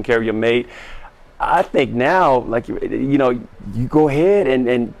 taking care of your mate, I think now, like, you know, you go ahead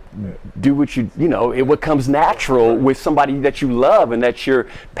and do what what comes natural with somebody that you love and that you're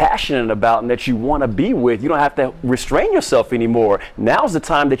passionate about and that you want to be with. You don't have to restrain yourself anymore. Now's the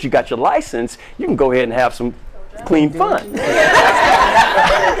time that you got your license. You can go ahead and have some clean fun.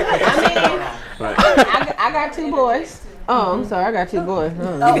 I got 2 boys. Oh, I'm sorry, I got 2 boys.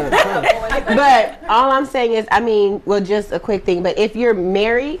 But all I'm saying is, just a quick thing. But if you're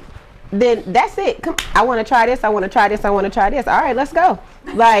married, then that's it. Come, I want to try this. I want to try this. I want to try this. All right, let's go.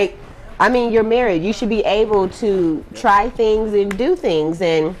 Like, you're married. You should be able to try things and do things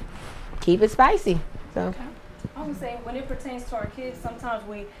and keep it spicy. So, I was saying, when it pertains to our kids, sometimes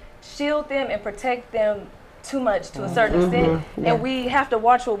we shield them and protect them too much to a certain extent, and we have to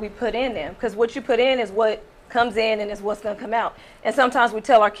watch what we put in them, because what you put in is what comes in and is what's going to come out. And sometimes we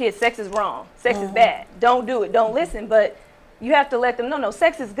tell our kids sex is wrong, sex is bad, don't do it, don't listen, but you have to let them know, no,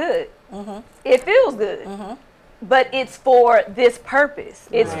 sex is good. It feels good, but it's for this purpose.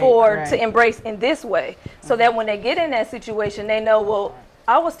 It's to embrace in this way, so that when they get in that situation, they know, well,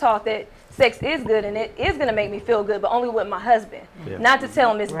 I was taught that sex is good and it is going to make me feel good, but only with my husband. Not to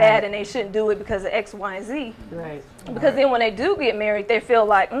tell them it's bad and they shouldn't do it because of X, Y, and Z. Because then when they do get married, they feel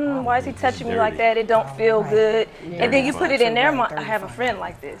like, why is he touching me like that? It don't feel good. And then you put it in their mind. I have a friend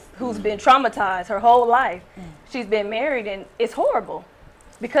like this who's been traumatized her whole life. She's been married and it's horrible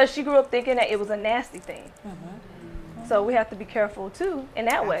because she grew up thinking that it was a nasty thing. So we have to be careful too in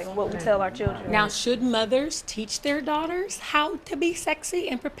that way, what we tell our children. Now, should mothers teach their daughters how to be sexy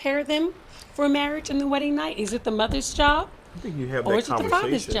and prepare them for marriage and the wedding night? Is it the mother's job? I think you have or that is it the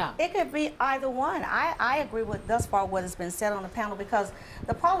father's job? It could be either one. I agree with thus far what has been said on the panel, because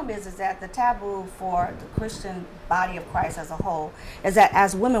the problem is that the taboo for the Christian body of Christ as a whole is that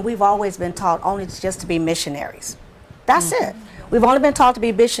as women, we've always been taught only just to be missionaries. That's it. We've only been taught to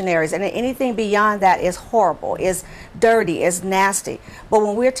be missionaries, and anything beyond that is horrible, is dirty, is nasty. But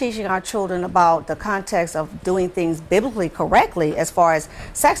when we're teaching our children about the context of doing things biblically correctly as far as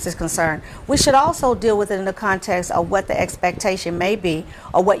sex is concerned, we should also deal with it in the context of what the expectation may be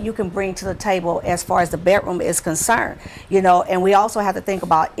or what you can bring to the table as far as the bedroom is concerned. You know, and we also have to think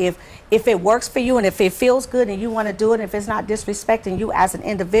about if it works for you and if it feels good and you want to do it, and if it's not disrespecting you as an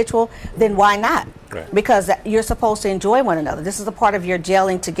individual, then why not? Because you're supposed to enjoy one another. This is a part of your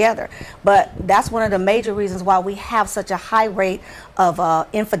gelling together. But that's one of the major reasons why we have such a high rate of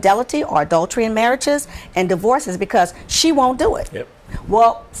infidelity or adultery in marriages and divorces, because she won't do it.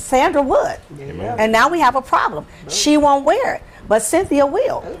 Well, Sandra would. And now we have a problem. She won't wear it, but Cynthia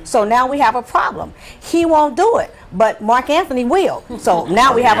will. So now we have a problem. He won't do it, but Mark Anthony will. So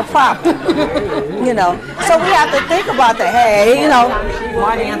now we have a problem. You know, so we have to think about that. Hey, you know,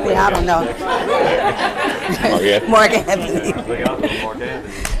 Mark Anthony, I don't know. Mark Anthony.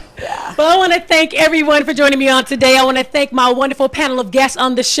 Well, I want to thank everyone for joining me on today. I want to thank my wonderful panel of guests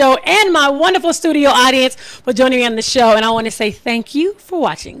on the show and my wonderful studio audience for joining me on the show. And I want to say thank you for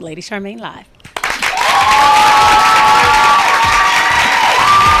watching Lady Charmaine Live.